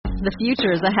The future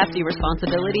is a hefty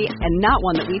responsibility and not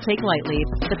one that we take lightly.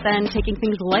 But then, taking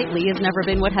things lightly has never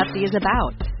been what Hefty is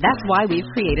about. That's why we've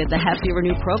created the Hefty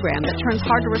Renew program that turns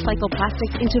hard-to-recycle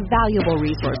plastics into valuable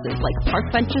resources like park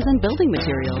benches and building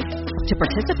materials. To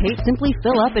participate, simply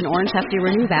fill up an orange Hefty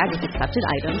Renew bag with accepted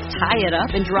items, tie it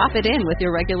up, and drop it in with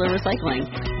your regular recycling.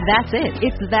 That's it.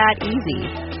 It's that easy.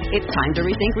 It's time to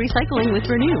rethink recycling with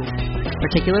Renew.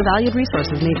 Particular valued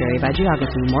resources may vary by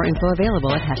geography. More info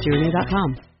available at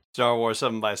heftyrenew.com. Star Wars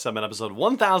 7x7 episode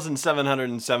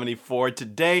 1774.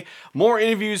 Today, more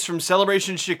interviews from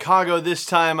Celebration Chicago. This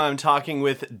time I'm talking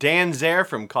with Dan Zehr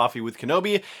from Coffee with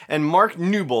Kenobi and Mark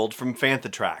Newbold from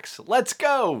Fantha Tracks. Let's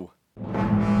go!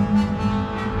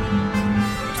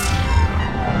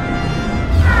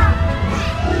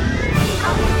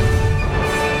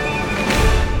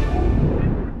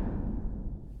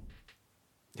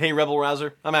 Hey Rebel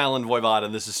Rouser, I'm Alan Voivod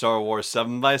and this is Star Wars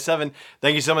 7x7.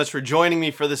 Thank you so much for joining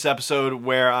me for this episode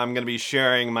where I'm going to be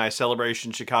sharing my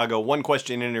Celebration Chicago One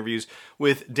Question interviews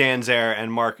with Dan Zehr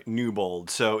and Mark Newbold.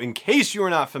 So in case you are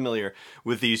not familiar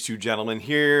with these two gentlemen,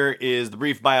 here is the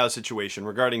brief bio situation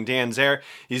regarding Dan Zehr.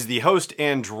 He's the host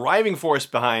and driving force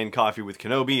behind Coffee with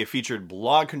Kenobi, a featured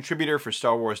blog contributor for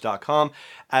StarWars.com,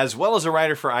 as well as a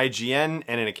writer for IGN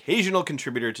and an occasional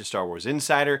contributor to Star Wars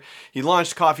Insider. He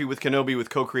launched Coffee with Kenobi with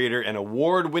co-creator and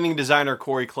award-winning designer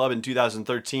Corey Clubb in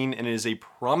 2013 and is a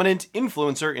prominent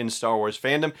influencer in Star Wars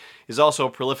fandom. He's also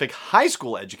a prolific high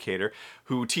school educator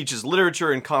who teaches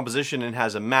literature and composition and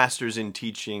has a master's in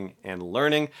teaching and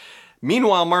learning.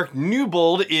 Meanwhile, Mark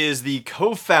Newbold is the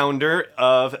co-founder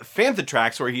of Fantha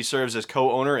Tracks, where he serves as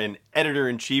co-owner and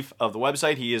editor-in-chief of the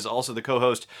website. He is also the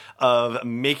co-host of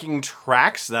Making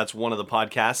Tracks. That's one of the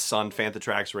podcasts on Fantha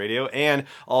Tracks Radio, and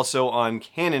also on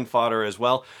Cannon Fodder as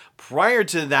well. Prior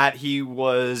to that, he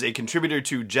was a contributor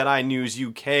to Jedi News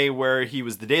UK, where he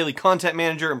was the daily content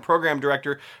manager and program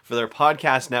director for their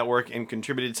podcast network and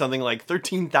contributed something like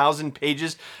 13,000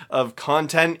 pages of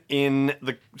content in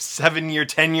the 7-year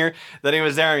tenure that he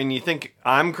was there. And you think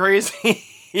I'm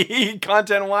crazy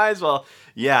content-wise? Well,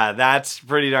 yeah, that's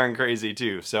pretty darn crazy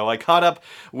too. So I caught up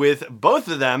with both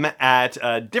of them at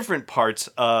different parts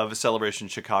of Celebration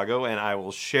Chicago, and I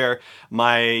will share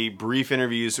my brief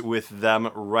interviews with them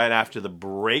right after the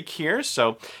break here.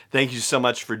 So thank you so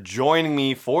much for joining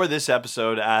me for this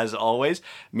episode. As always,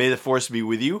 may the Force be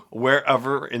with you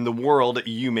wherever in the world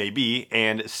you may be,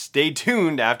 and stay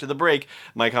tuned after the break.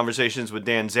 My conversations with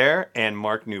Dan Zehr and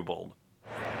Mark Newbold.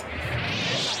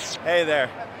 Hey there.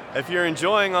 If you're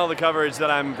enjoying all the coverage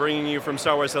that I'm bringing you from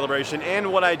Star Wars Celebration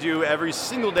and what I do every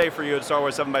single day for you at Star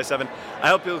Wars 7x7, I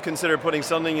hope you'll consider putting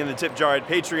something in the tip jar at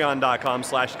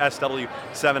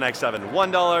patreon.com/SW7x7. $1,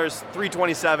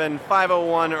 $3.27,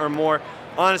 $5.01 or more.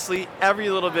 Honestly, every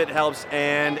little bit helps,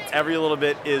 and every little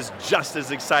bit is just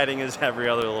as exciting as every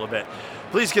other little bit.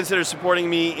 Please consider supporting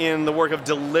me in the work of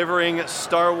delivering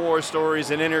Star Wars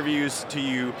stories and interviews to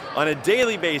you on a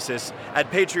daily basis at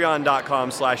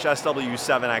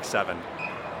patreon.com/SW7x7.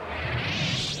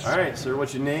 All right, sir,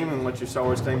 what's your name and what's your Star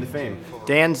Wars claim to fame?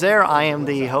 Dan Zehr. I am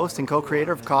the host and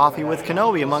co-creator of Coffee with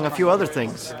Kenobi, among a few other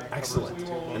things. Excellent.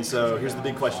 And so here's the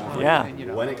big question for you.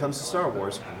 When it comes to Star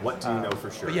Wars, what do you know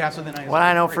for sure? What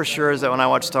I know for sure is that when I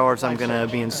watch Star Wars, I'm going to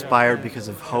be inspired because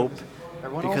of hope,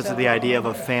 because of the idea of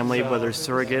a family, whether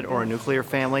surrogate or a nuclear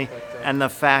family, and the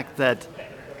fact that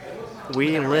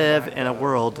we live in a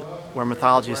world where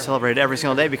mythology is celebrated every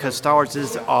single day because Star Wars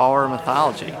is our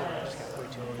mythology.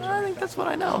 I think that's what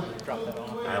I know.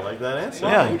 I like that answer.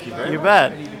 Yeah, thank you very much.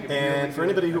 bet. And for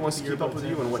anybody who wants to keep up with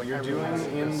you and what you're doing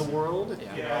in the world,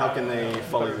 how can they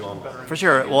follow you on? For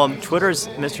sure. Well, Twitter's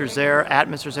Mr. Zehr, at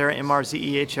Mr. Zehr,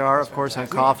 MRZEHR, of course, on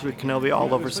Coffee with Kenobi,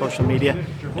 all over social media.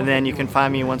 And then you can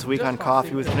find me once a week on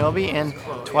Coffee with Kenobi and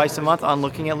twice a month on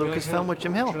Looking at Lucasfilm with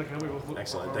Jim Hill.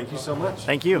 Excellent. Thank you so much.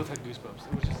 Thank you.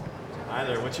 Hi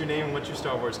there. What's your name and what's your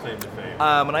Star Wars claim to fame?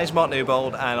 My name's Mark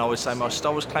Newbold, and I would say my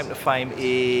Star Wars claim to fame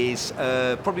is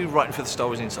probably writing for the Star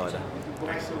Wars Insider.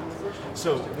 Excellent.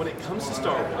 So, when it comes to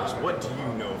Star Wars, what do you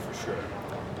know for sure?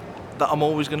 That I'm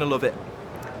always going to love it,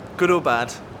 good or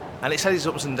bad, and it's had its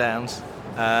ups and downs.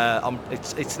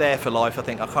 It's there for life. I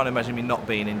think I can't imagine me not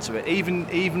being into it,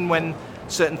 even when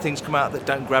certain things come out that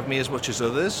don't grab me as much as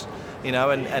others, you know.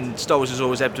 And Star Wars has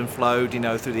always ebbed and flowed. You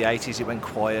know, through the 80s it went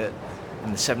quiet. In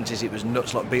the 70s it was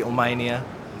nuts like Beatlemania,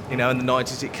 you know. In the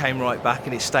 90s it came right back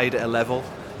and it stayed at a level.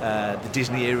 The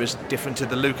Disney era is different to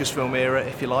the Lucasfilm era,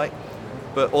 if you like,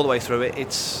 but all the way through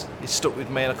it's stuck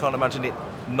with me, and I can't imagine it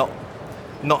not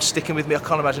sticking with me. I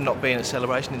can't imagine not being at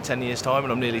Celebration in 10 years' time,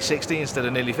 and I'm nearly 60 instead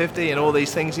of nearly 50, and all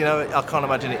these things, you know. I can't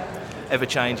imagine it ever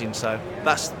changing. So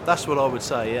that's what I would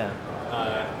say. Yeah.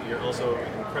 You're also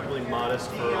incredibly modest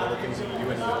for all the things that you do,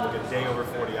 and you don't look a day over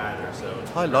 40 either. So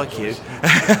I like you.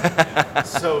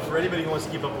 So for anybody who wants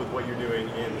to keep up with what you're doing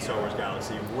in the Star Wars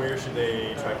galaxy, where should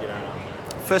they track you down?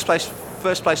 First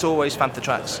place always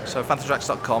Fantatracks. So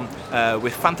fantatracks.com.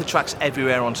 With Fantatracks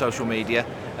everywhere on social media.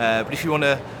 But if you want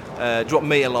to drop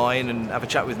me a line and have a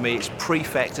chat with me, it's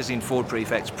Prefect, as in Ford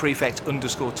Prefect,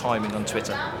 Prefect_timing on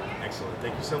Twitter. Excellent.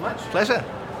 Thank you so much. Pleasure.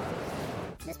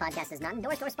 This podcast is not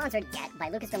endorsed or sponsored yet by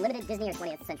Lucasfilm Limited, Disney, or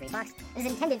 20th Century Fox. It is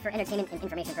intended for entertainment and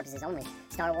information purposes only.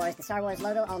 Star Wars, the Star Wars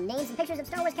logo, all names and pictures of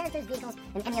Star Wars characters, vehicles,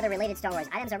 and any other related Star Wars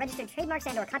items are registered trademarks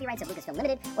and/or copyrights of Lucasfilm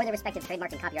Limited or their respective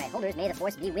trademark and copyright holders. May the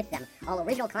Force be with them. All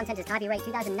original content is copyright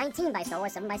 2019 by Star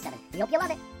Wars 7x7. We hope you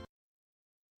love it.